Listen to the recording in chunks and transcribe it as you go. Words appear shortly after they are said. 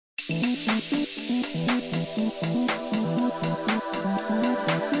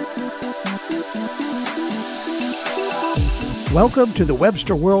Welcome to the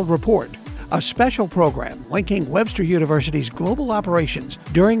Webster World Report, a special program linking Webster University's global operations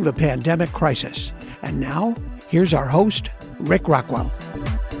during the pandemic crisis. And now, here's our host, Rick Rockwell.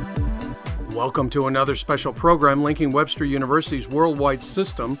 Welcome to another special program linking Webster University's worldwide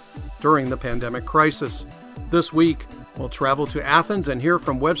system during the pandemic crisis. This week, we'll travel to Athens and hear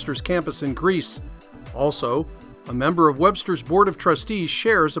from Webster's campus in Greece. Also, a member of Webster's Board of Trustees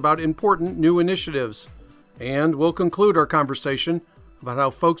shares about important new initiatives. And we'll conclude our conversation about how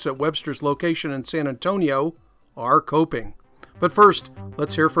folks at Webster's location in San Antonio are coping. But first,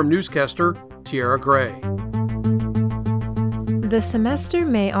 let's hear from newscaster Tiara Gray. The semester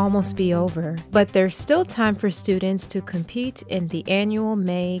may almost be over, but there's still time for students to compete in the annual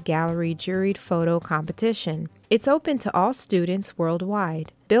May Gallery Juried Photo Competition. It's open to all students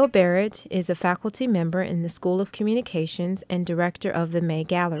worldwide. Bill Barrett is a faculty member in the School of Communications and director of the May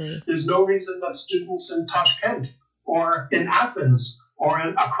Gallery. There's no reason that students in Tashkent or in Athens or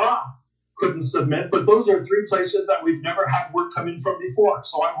in Accra couldn't submit, but those are three places that we've never had work come in from before,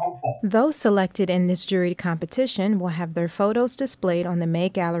 so I'm hopeful. Those selected in this juried competition will have their photos displayed on the May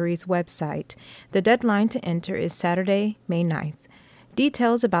Gallery's website. The deadline to enter is Saturday, May 9th.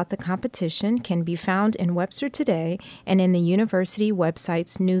 Details about the competition can be found in Webster Today and in the university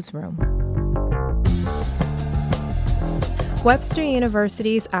website's newsroom. Webster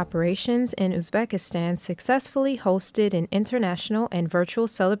University's operations in Uzbekistan successfully hosted an international and virtual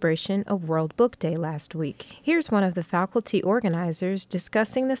celebration of World Book Day last week. Here's one of the faculty organizers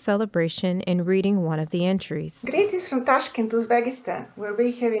discussing the celebration and reading one of the entries. Greetings from Tashkent, Uzbekistan, where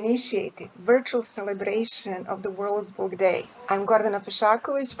we have initiated virtual celebration of the World's Book Day. I'm Gordana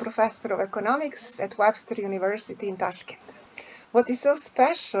Pesakovic, professor of economics at Webster University in Tashkent. What is so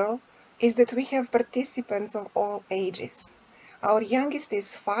special is that we have participants of all ages. Our youngest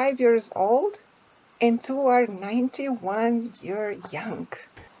is 5 years old and two are 91 years young.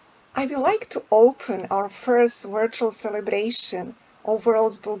 I would like to open our first virtual celebration of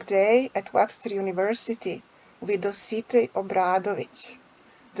World's Book Day at Webster University with Dositej Obradović,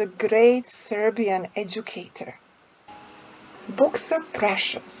 the great Serbian educator. Books are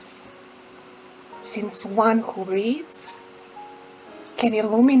precious, since one who reads can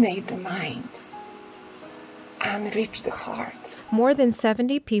illuminate the mind and reach the heart. More than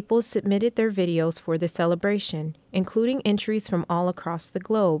 70 people submitted their videos for the celebration, including entries from all across the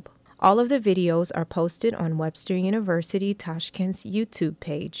globe. All of the videos are posted on Webster University Tashkent's YouTube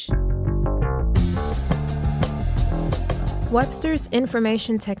page. Webster's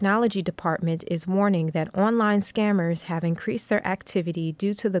Information Technology Department is warning that online scammers have increased their activity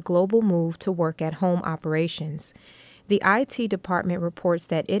due to the global move to work-at-home operations. The IT department reports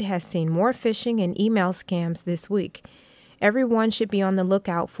that it has seen more phishing and email scams this week. Everyone should be on the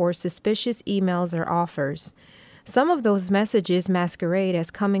lookout for suspicious emails or offers. Some of those messages masquerade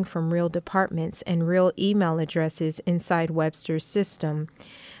as coming from real departments and real email addresses inside Webster's system.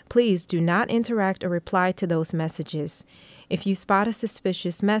 Please do not interact or reply to those messages. If you spot a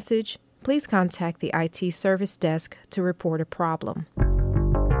suspicious message, please contact the IT service desk to report a problem.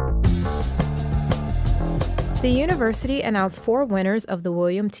 The university announced 4 winners of the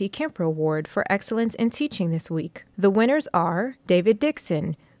William T. Kemper Award for Excellence in Teaching this week. The winners are David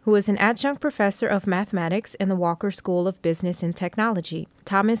Dixon, who is an adjunct professor of mathematics in the Walker School of Business and Technology;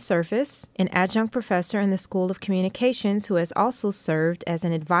 Thomas Surface, an adjunct professor in the School of Communications who has also served as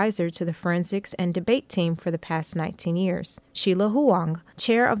an advisor to the forensics and debate team for the past 19 years; Sheila Huang,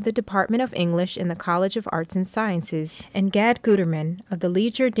 chair of the Department of English in the College of Arts and Sciences; and Gad Guterman of the Lee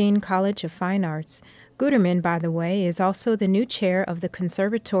Jardine College of Fine Arts. Guterman, by the way, is also the new chair of the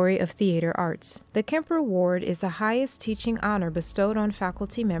Conservatory of Theater Arts. The Kemper Award is the highest teaching honor bestowed on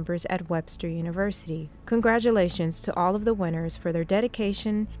faculty members at Webster University. Congratulations to all of the winners for their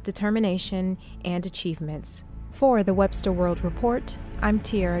dedication, determination, and achievements. For the Webster World Report, I'm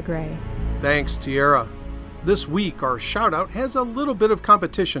Tiara Gray. Thanks, Tiara. This week, our shout-out has a little bit of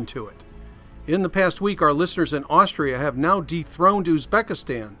competition to it. In the past week, our listeners in Austria have now dethroned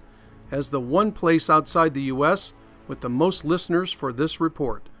Uzbekistan as the one place outside the U.S. with the most listeners for this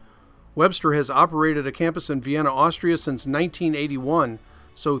report. Webster has operated a campus in Vienna, Austria since 1981,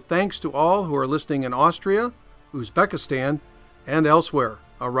 so thanks to all who are listening in Austria, Uzbekistan, and elsewhere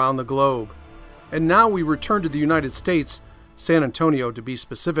around the globe. And now we return to the United States, San Antonio to be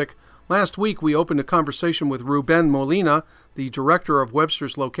specific. Last week we opened a conversation with Ruben Molina, the director of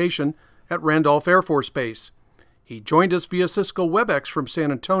Webster's location at Randolph Air Force Base. He joined us via Cisco WebEx from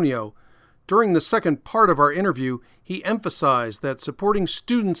San Antonio. During the second part of our interview, he emphasized that supporting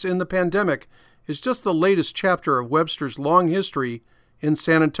students in the pandemic is just the latest chapter of Webster's long history in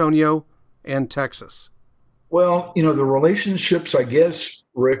San Antonio and Texas. Well, the relationships, I guess,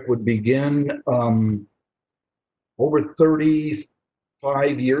 Rick, would begin over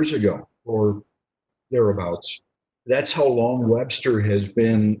 35 years ago or thereabouts. That's how long Webster has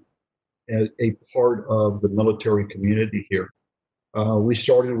been a part of the military community here. We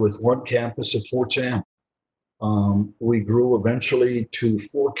started with one campus at Fort Sam. We grew eventually to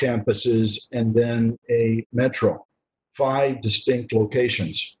 4 campuses and then a metro, 5 distinct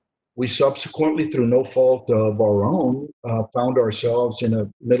locations. We subsequently, through no fault of our own, found ourselves in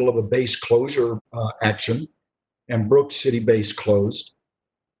the middle of a base closure action, and Brooks City Base closed.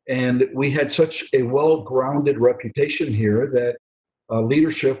 And we had such a well-grounded reputation here that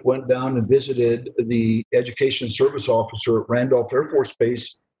leadership went down and visited the education service officer at Randolph Air Force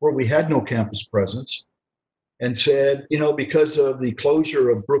Base, where we had no campus presence, and said, because of the closure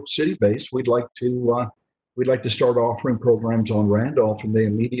of Brooks City Base, we'd like to start offering programs on Randolph. And they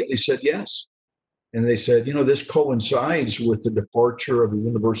immediately said yes. And they said, this coincides with the departure of the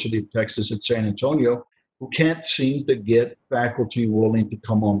University of Texas at San Antonio, who can't seem to get faculty willing to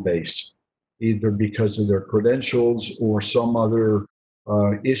come on base, either because of their credentials or some other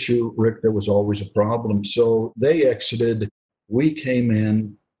issue. Rick, there was always a problem. So they exited, we came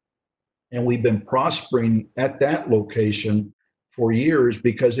in, and we've been prospering at that location for years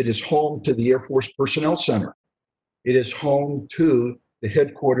because it is home to the Air Force Personnel Center. It is home to the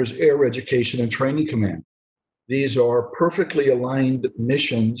Headquarters Air Education and Training Command. These are perfectly aligned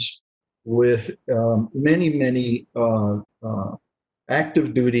missions with many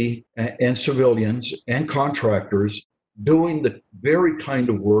active duty and civilians and contractors doing the very kind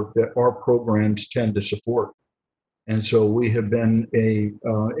of work that our programs tend to support. And so we have been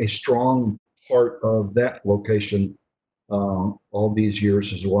a strong part of that location all these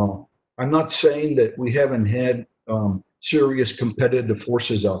years as well. I'm not saying that we haven't had serious competitive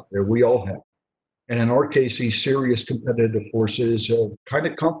forces out there. We all have. And in our case, these serious competitive forces have kind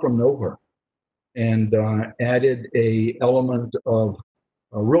of come from nowhere and added a element of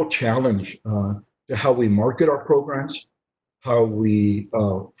a real challenge to how we market our programs, how we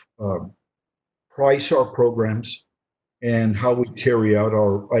price our programs, and how we carry out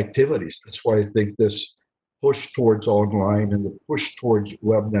our activities. That's why I think this push towards online and the push towards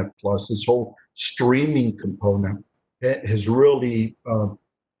WebNet Plus, this whole streaming component, has really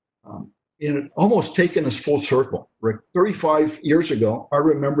almost taken us full circle. Rick, 35 years ago, I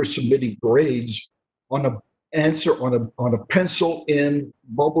remember submitting grades on a pencil in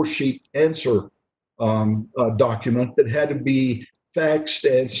bubble sheet answer document that had to be faxed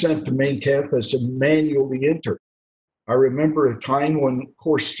and sent to main campus and manually entered. I remember a time when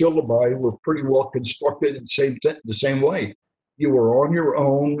course syllabi were pretty well constructed in the same way. You were on your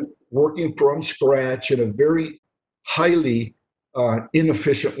own, working from scratch in a very highly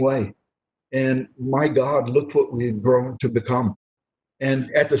inefficient way. And my God, look what we've grown to become.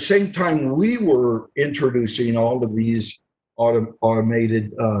 And at the same time, we were introducing all of these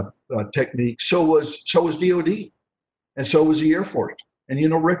automated techniques. So was DOD, and so was the Air Force.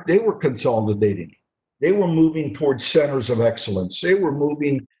 And Rick, they were consolidating. They were moving towards centers of excellence. They were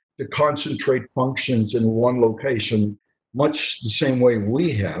moving to concentrate functions in one location, much the same way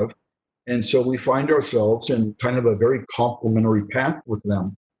we have. And so we find ourselves in kind of a very complementary path with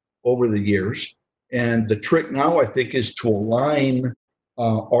them over the years. And the trick now, I think, is to align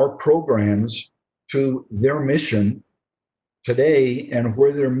our programs to their mission today and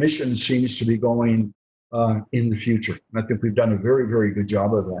where their mission seems to be going in the future. And I think we've done a very, very good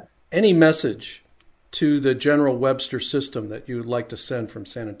job of that. Any message to the general Webster system that you would like to send from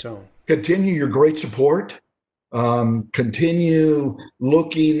San Antonio? Continue your great support. Continue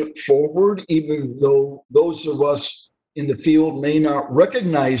looking forward, even though those of us in the field may not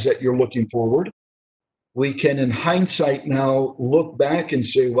recognize that you're looking forward. We can, in hindsight now, look back and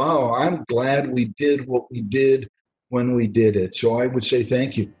say, wow, I'm glad we did what we did when we did it. So I would say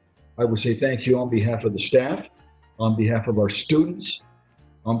thank you. I would say thank you on behalf of the staff, on behalf of our students,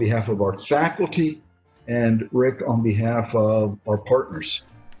 on behalf of our faculty, and Rick, on behalf of our partners.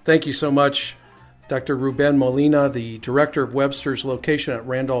 Thank you so much, Dr. Ruben Molina, the director of Webster's location at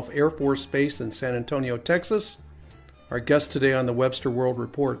Randolph Air Force Base in San Antonio, Texas. Our guest today on the Webster World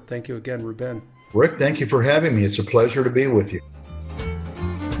Report. Thank you again, Ruben. Rick, thank you for having me. It's a pleasure to be with you.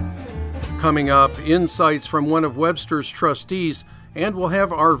 Coming up, insights from one of Webster's trustees, and we'll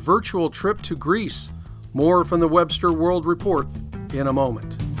have our virtual trip to Greece. More from the Webster World Report in a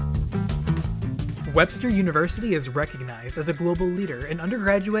moment. Webster University is recognized as a global leader in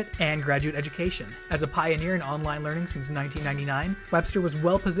undergraduate and graduate education. As a pioneer in online learning since 1999, Webster was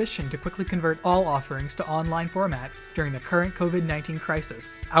well positioned to quickly convert all offerings to online formats during the current COVID-19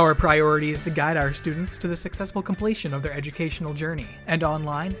 crisis. Our priority is to guide our students to the successful completion of their educational journey, and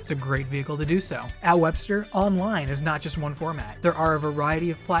online is a great vehicle to do so. At Webster, online is not just one format. There are a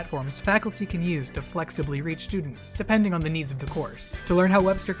variety of platforms faculty can use to flexibly reach students, depending on the needs of the course. To learn how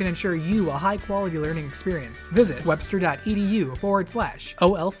Webster can ensure you a high-quality learning experience, visit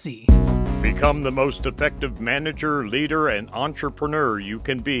webster.edu/OLC. Become the most effective manager, leader, and entrepreneur you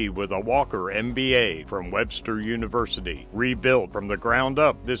can be with a Walker MBA from Webster University. Rebuilt from the ground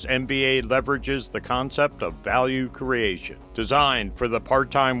up, this MBA leverages the concept of value creation. Designed for the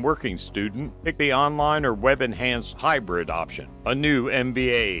part-time working student, pick the online or web-enhanced hybrid option. A new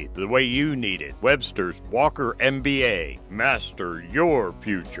MBA, the way you need it. Webster's Walker MBA. Master your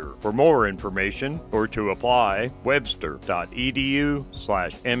future. For more information or to apply,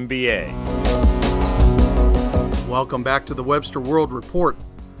 webster.edu/MBA. Welcome back to the Webster World Report.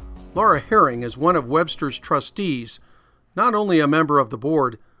 Laura Herring is one of Webster's trustees, not only a member of the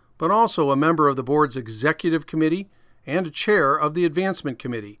board, but also a member of the board's executive committee and a chair of the advancement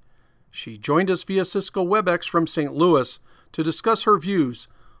committee. She joined us via Cisco WebEx from St. Louis to discuss her views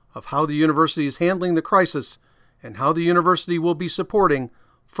of how the university is handling the crisis and how the university will be supporting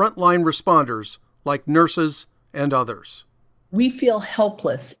frontline responders like nurses and others. We feel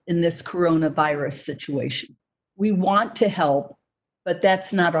helpless in this coronavirus situation. We want to help, but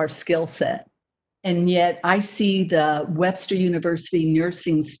that's not our skill set. And yet I see the Webster University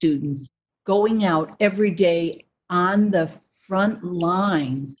nursing students going out every day on the front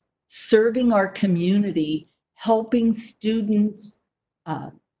lines, serving our community, helping students,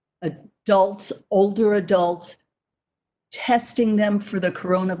 adults, older adults, testing them for the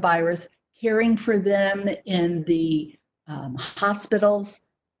coronavirus, caring for them in the hospitals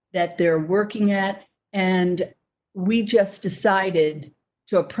that they're working at. And we just decided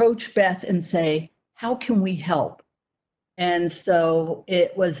to approach Beth and say, how can we help? And so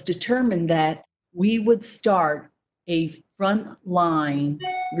it was determined that we would start a frontline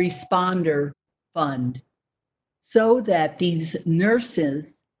responder fund so that these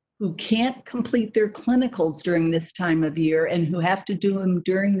nurses who can't complete their clinicals during this time of year and who have to do them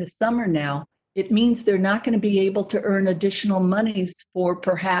during the summer now, it means they're not going to be able to earn additional monies for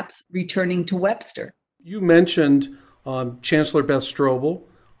perhaps returning to Webster. You mentioned Chancellor Beth Strobel.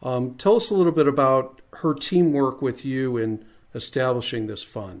 Tell us a little bit about her teamwork with you in establishing this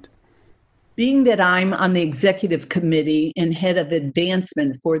fund. Being that I'm on the executive committee and head of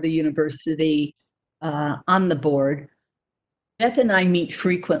advancement for the university on the board, Beth and I meet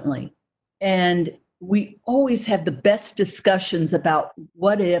frequently, and we always have the best discussions about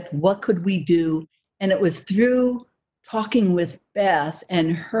what could we do? And it was through talking with Beth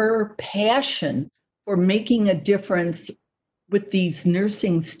and her passion for making a difference with these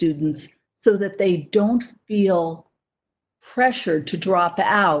nursing students so that they don't feel pressured to drop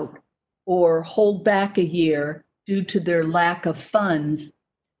out or hold back a year due to their lack of funds.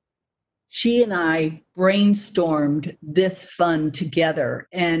 She and I brainstormed this fund together,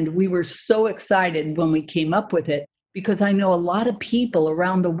 and we were so excited when we came up with it because I know a lot of people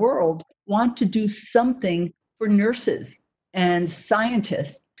around the world want to do something for nurses and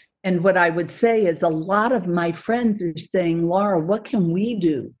scientists. And what I would say is a lot of my friends are saying, Laura, what can we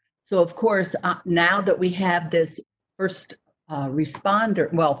do? So of course, now that we have this first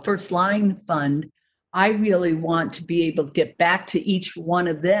line fund, I really want to be able to get back to each one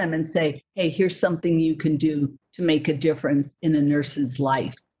of them and say, hey, here's something you can do to make a difference in a nurse's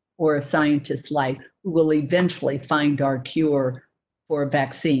life or a scientist's life who will eventually find our cure for a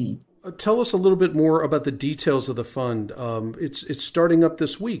vaccine. Tell us a little bit more about the details of the fund. It's starting up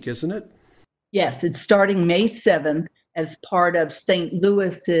this week, isn't it? Yes, it's starting May 7th as part of St.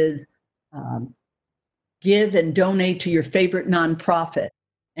 Louis's Give and Donate to Your Favorite Nonprofit.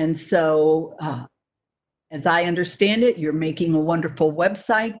 And so, as I understand it, you're making a wonderful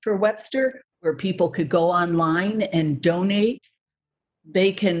website for Webster where people could go online and donate.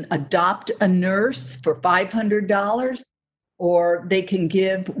 They can adopt a nurse for $500, or they can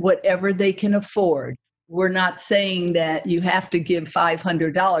give whatever they can afford. We're not saying that you have to give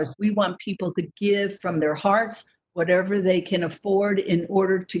 $500. We want people to give from their hearts whatever they can afford in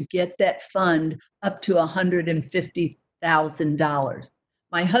order to get that fund up to $150,000.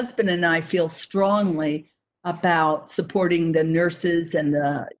 My husband and I feel strongly about supporting the nurses and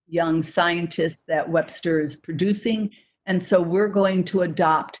the young scientists that Webster is producing. And so we're going to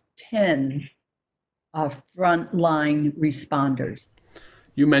adopt 10 frontline responders.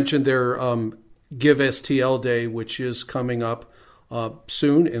 You mentioned there Give STL Day, which is coming up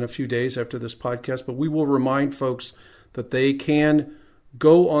soon, in a few days after this podcast. But we will remind folks that they can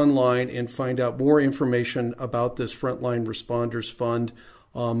go online and find out more information about this Frontline Responders Fund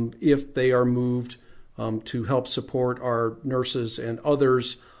if they are moved to help support our nurses and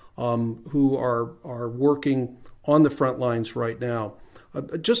others who are working on the front lines right now.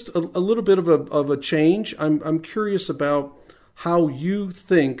 Just a little bit of a change. I'm curious about how you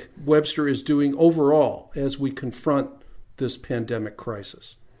think Webster is doing overall as we confront this pandemic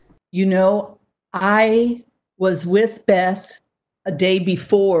crisis. You know, I was with Beth a day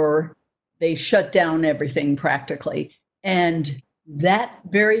before they shut down everything practically. And that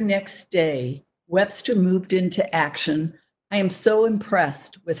very next day, Webster moved into action. I am so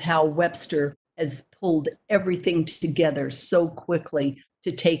impressed with how Webster has pulled everything together so quickly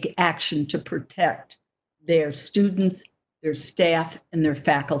to take action to protect their students, their staff, and their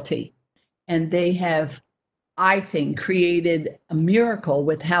faculty. And they have, I think, created a miracle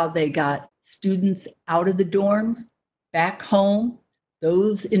with how they got students out of the dorms, back home.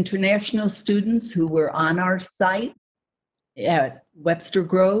 Those international students who were on our site at Webster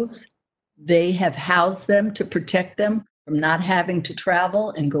Groves, they have housed them to protect them from not having to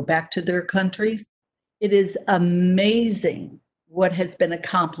travel and go back to their countries. It is amazing what has been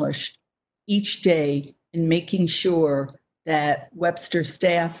accomplished each day in making sure that Webster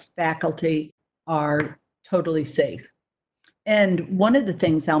staff, faculty are totally safe. And one of the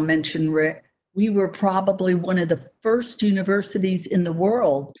things I'll mention, Rick, we were probably one of the first universities in the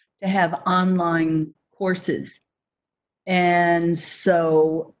world to have online courses. And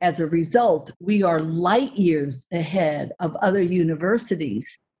so as a result, we are light years ahead of other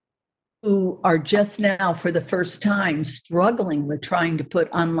universities who are just now, for the first time, struggling with trying to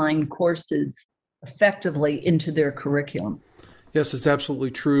put online courses effectively into their curriculum. Yes, it's absolutely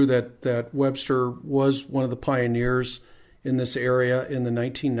true that Webster was one of the pioneers in this area in the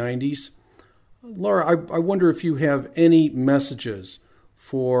 1990s. Laura, I wonder if you have any messages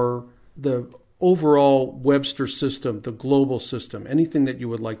for the overall Webster system, the global system, anything that you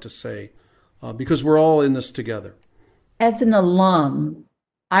would like to say, because we're all in this together. As an alum,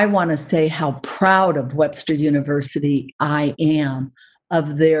 I want to say how proud of Webster University I am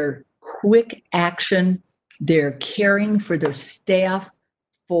of their quick action, their caring for their staff,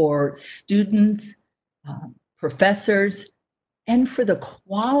 for students, professors, and for the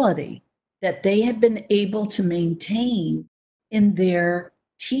quality that they have been able to maintain in their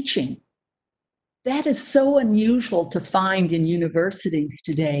teaching. That is so unusual to find in universities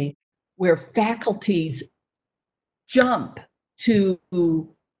today, where faculties jump to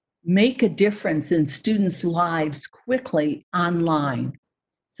make a difference in students' lives quickly online.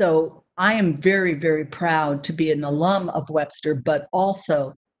 So I am very, very proud to be an alum of Webster, but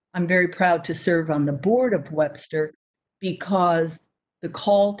also I'm very proud to serve on the board of Webster because the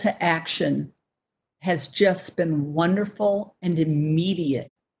call to action has just been wonderful and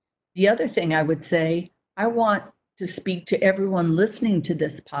immediate. The other thing I would say, I want to speak to everyone listening to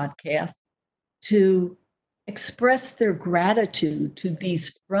this podcast to express their gratitude to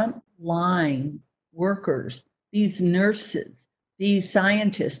these frontline workers, these nurses, these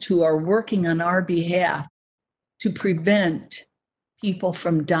scientists who are working on our behalf to prevent people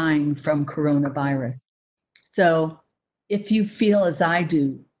from dying from coronavirus. So if you feel as I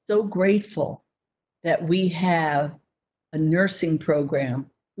do, so grateful that we have a nursing program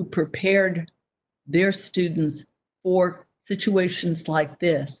who prepared their students for situations like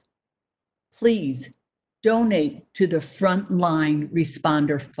this, please donate to the Frontline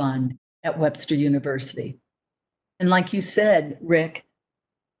Responder Fund at Webster University. And like you said, Rick,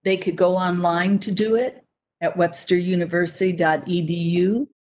 they could go online to do it at websteruniversity.edu,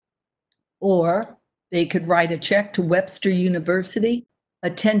 or they could write a check to Webster University,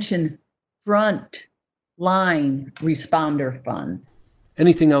 attention, Frontline Responder Fund.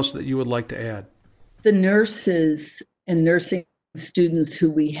 Anything else that you would like to add? The nurses and nursing students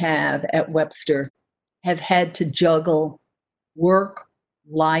who we have at Webster have had to juggle work,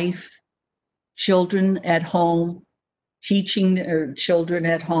 life, children at home, teaching their children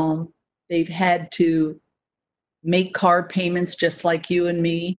at home. They've had to make car payments just like you and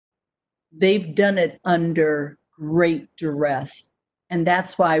me. They've done it under great duress. And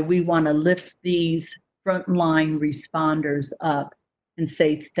that's why we want to lift these frontline responders up and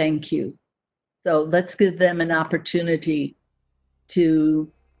say thank you. So let's give them an opportunity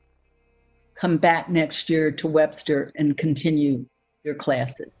to come back next year to Webster and continue their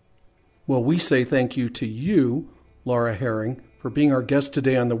classes. Well, we say thank you to you, Laura Herring, for being our guest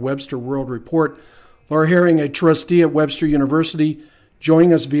today on the Webster World Report. Laura Herring, a trustee at Webster University,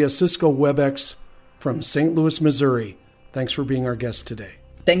 joining us via Cisco WebEx from St. Louis, Missouri. Thanks for being our guest today.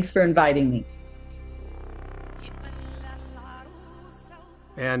 Thanks for inviting me.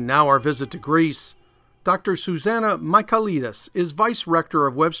 And now our visit to Greece. Dr. Sousana Michailidis is Vice Rector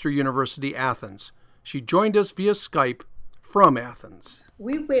of Webster University Athens. She joined us via Skype from Athens.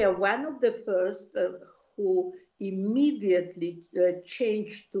 We were one of the first who immediately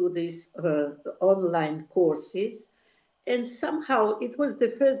changed to these online courses. And somehow it was the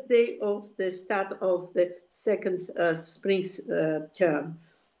first day of the start of the second spring term.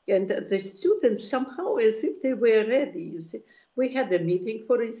 And the students somehow, as if they were ready, you see. We had a meeting,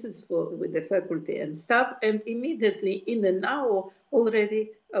 for instance, with the faculty and staff, and immediately in an hour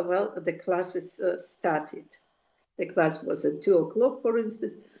already, the classes started. The class was at 2 o'clock, for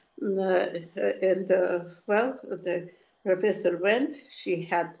instance, the professor went, she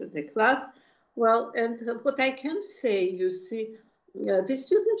had the class. Well, and what I can say, you see, the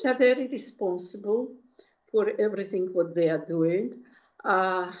students are very responsible for everything what they are doing.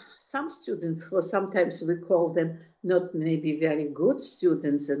 Some students, who sometimes we call them not maybe very good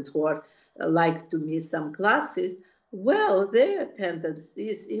students and who are like to miss some classes, well, their attendance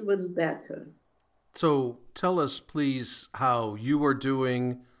is even better. So tell us, please, how you are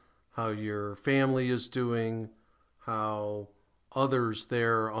doing, how your family is doing, how others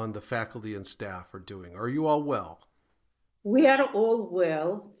there on the faculty and staff are doing. Are you all well? We are all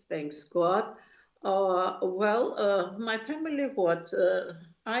well, thanks God. My family,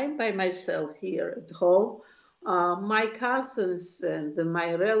 I'm by myself here at home. My cousins and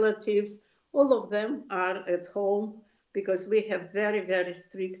my relatives, all of them are at home because we have very, very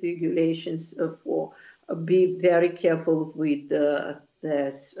strict regulations for be very careful with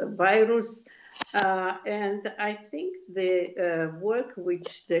this virus. And I think the work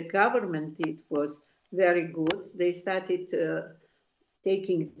which the government did was very good. They started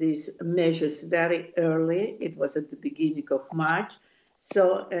taking these measures very early. It was at the beginning of March.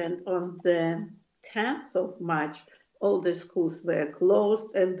 So, and on the 10th of March, all the schools were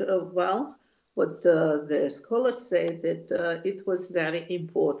closed. And what the scholars say that it was very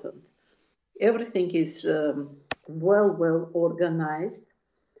important. Everything is well organized.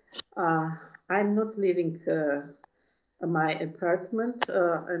 I'm not leaving my apartment.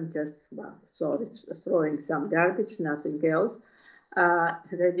 I'm just, throwing some garbage, nothing else. I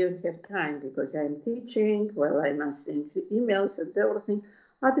don't have time because I'm teaching, I'm answering emails and everything.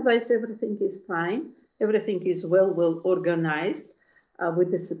 Otherwise, everything is fine. Everything is well organized with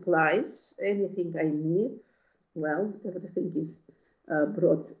the supplies. Anything I need, everything is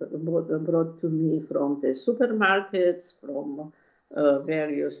brought to me from the supermarkets, from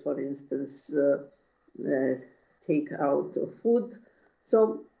various, for instance, take out of food.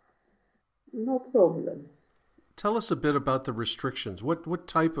 So, no problem. Tell us a bit about the restrictions. What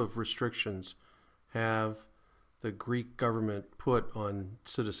type of restrictions have the Greek government put on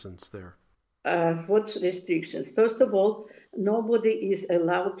citizens there? What restrictions? First of all, nobody is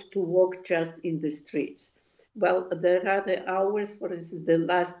allowed to walk just in the streets. Well, there are the hours, for instance, the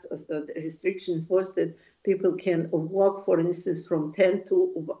last restriction was that people can walk, for instance, from 10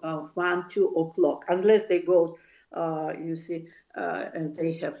 to 1, 2 o'clock, unless they go, and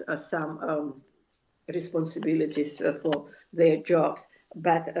they have some responsibilities for their jobs.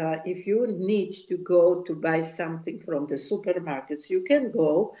 But if you need to go to buy something from the supermarkets, you can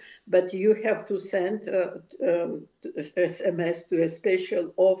go, but you have to send SMS to a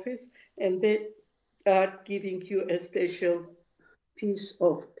special office, and they are giving you a special piece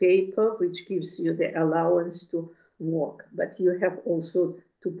of paper which gives you the allowance to walk. But you have also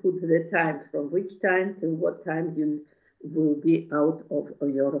to put the time, from which time till what time you will be out of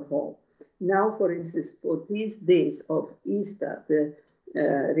your home. Now, for instance, for these days of Easter, the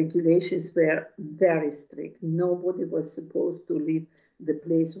regulations were very strict. Nobody was supposed to leave the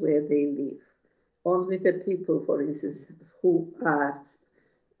place where they live. Only the people, for instance, who are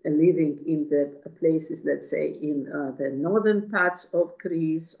living in the places, let's say, in the northern parts of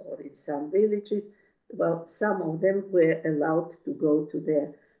Greece or in some villages, some of them were allowed to go to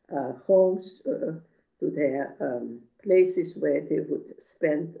their homes, to their places where they would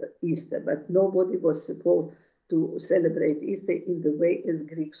spend Easter. But nobody was supposed to celebrate Easter in the way as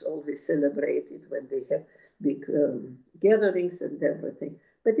Greeks always celebrated when they have big gatherings and everything.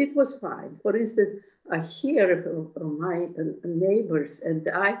 But it was fine. For instance, here, my neighbors and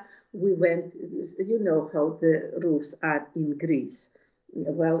we went, you know how the roofs are in Greece.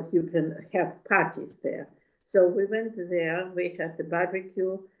 Well, you can have parties there. So we went there, we had the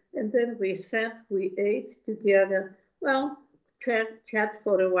barbecue, and then we ate together. Well, chat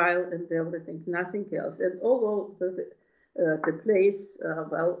for a while and everything, nothing else. And all over the place,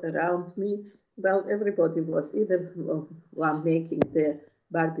 around me, Well, everybody was either one making their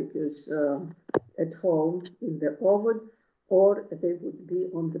barbecues at home in the oven, or they would be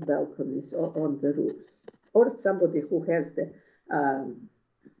on the balconies or on the roofs. Or somebody who has the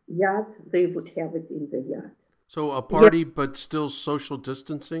yard, they would have it in the yard. So a party, but still social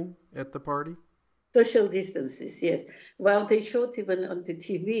distancing at the party? Social distances, yes. Well, they showed even on the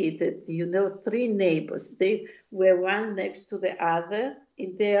TV that, 3 neighbors, they were one next to the other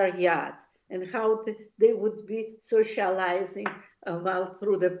in their yards, and how they would be socializing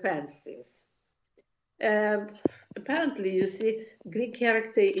through the fences. Apparently, you see, Greek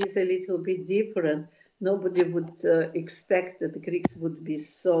character is a little bit different. Nobody would expect that the Greeks would be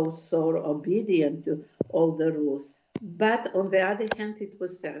so obedient to all the rules. But on the other hand, it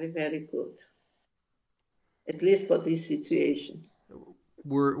was very, very good, at least for this situation.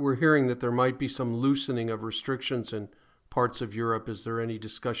 We're hearing that there might be some loosening of restrictions in parts of Europe. Is there any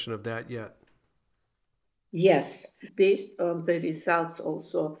discussion of that yet? Yes, based on the results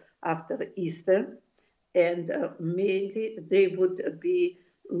also after Easter, and mainly they would be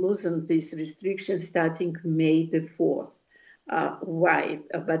loosen these restrictions starting May the 4th. Why?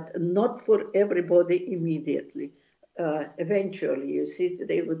 But not for everybody immediately. Eventually, you see,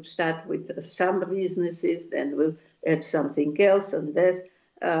 they would start with some businesses, then will add something else, and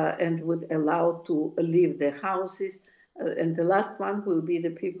would allow to leave the houses. And the last one will be the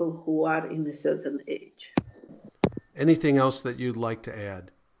people who are in a certain age. Anything else that you'd like to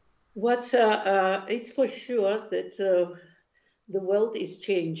add? It's for sure that the world is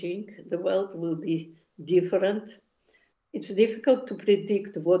changing. The world will be different. It's difficult to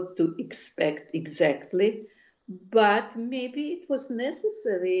predict what to expect exactly, but maybe it was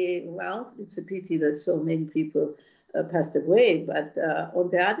necessary. Well, it's a pity that so many people passed away, but on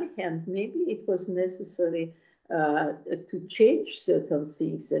the other hand, maybe it was necessary to change certain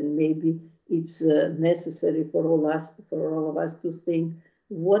things, and maybe it's necessary for all of us to think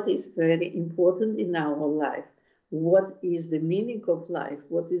what is very important in our life, what is the meaning of life,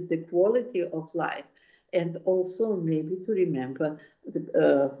 what is the quality of life, and also maybe to remember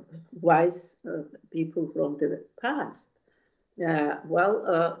the wise people from the past.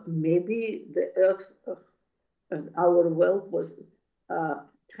 Maybe the earth, our world was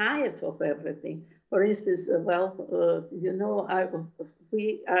tired of everything. For instance,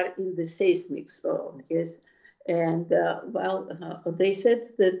 we are in the seismic zone, yes, and they said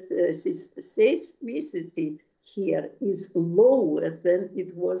that this seismicity here is lower than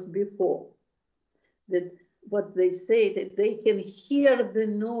it was before. That what they say, that they can hear the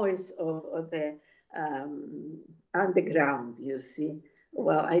noise of the underground, you see.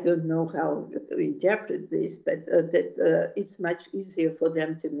 Well, I don't know how to interpret this, but that it's much easier for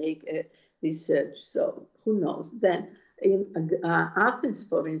them to make a research. So who knows? Then in Athens,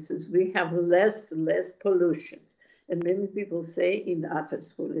 for instance, we have less pollutions. And many people say in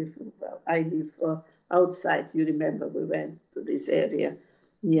Athens, I live outside. You remember we went to this area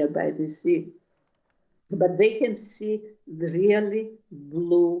nearby the sea. But they can see the really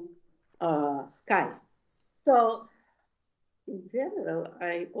blue sky. So in general,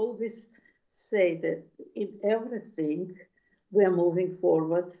 I always say that in everything, we are moving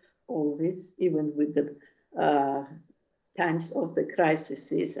forward always, even with the times of the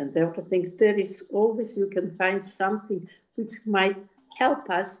crises and everything. There is always, you can find something which might help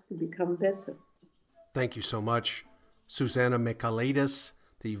us to become better. Thank you so much. Sousana Michailidis,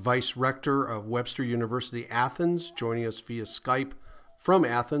 the Vice Rector of Webster University Athens, joining us via Skype from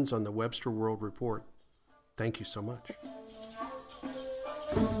Athens on the Webster World Report. Thank you so much.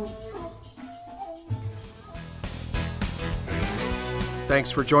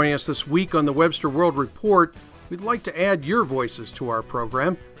 Thanks for joining us this week on the Webster World Report. We'd like to add your voices to our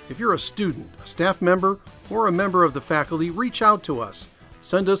program. If you're a student, a staff member, or a member of the faculty, reach out to us.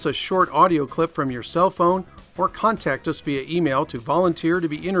 Send us a short audio clip from your cell phone or contact us via email to volunteer to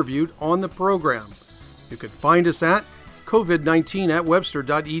be interviewed on the program. You can find us at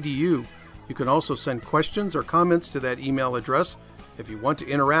covid19@webster.edu. You can also send questions or comments to that email address if you want to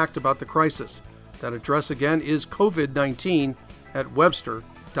interact about the crisis. That address again is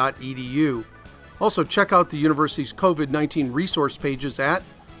covid19@webster.edu. Also, check out the university's COVID-19 resource pages at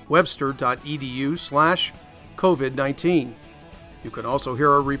webster.edu/COVID-19. You can also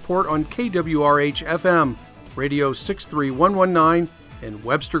hear a report on KWRH-FM, Radio 63119 in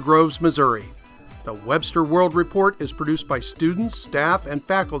Webster Groves, Missouri. The Webster World Report is produced by students, staff, and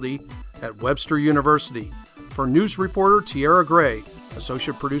faculty at Webster University. For news reporter Tiara Gray,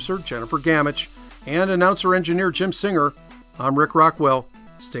 associate producer Jennifer Gamich, and announcer engineer Jim Singer, I'm Rick Rockwell.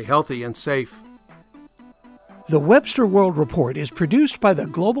 Stay healthy and safe. The Webster World Report is produced by the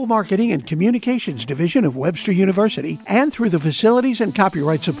Global Marketing and Communications Division of Webster University and through the facilities and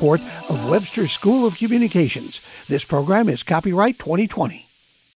copyright support of Webster School of Communications. This program is copyright 2020.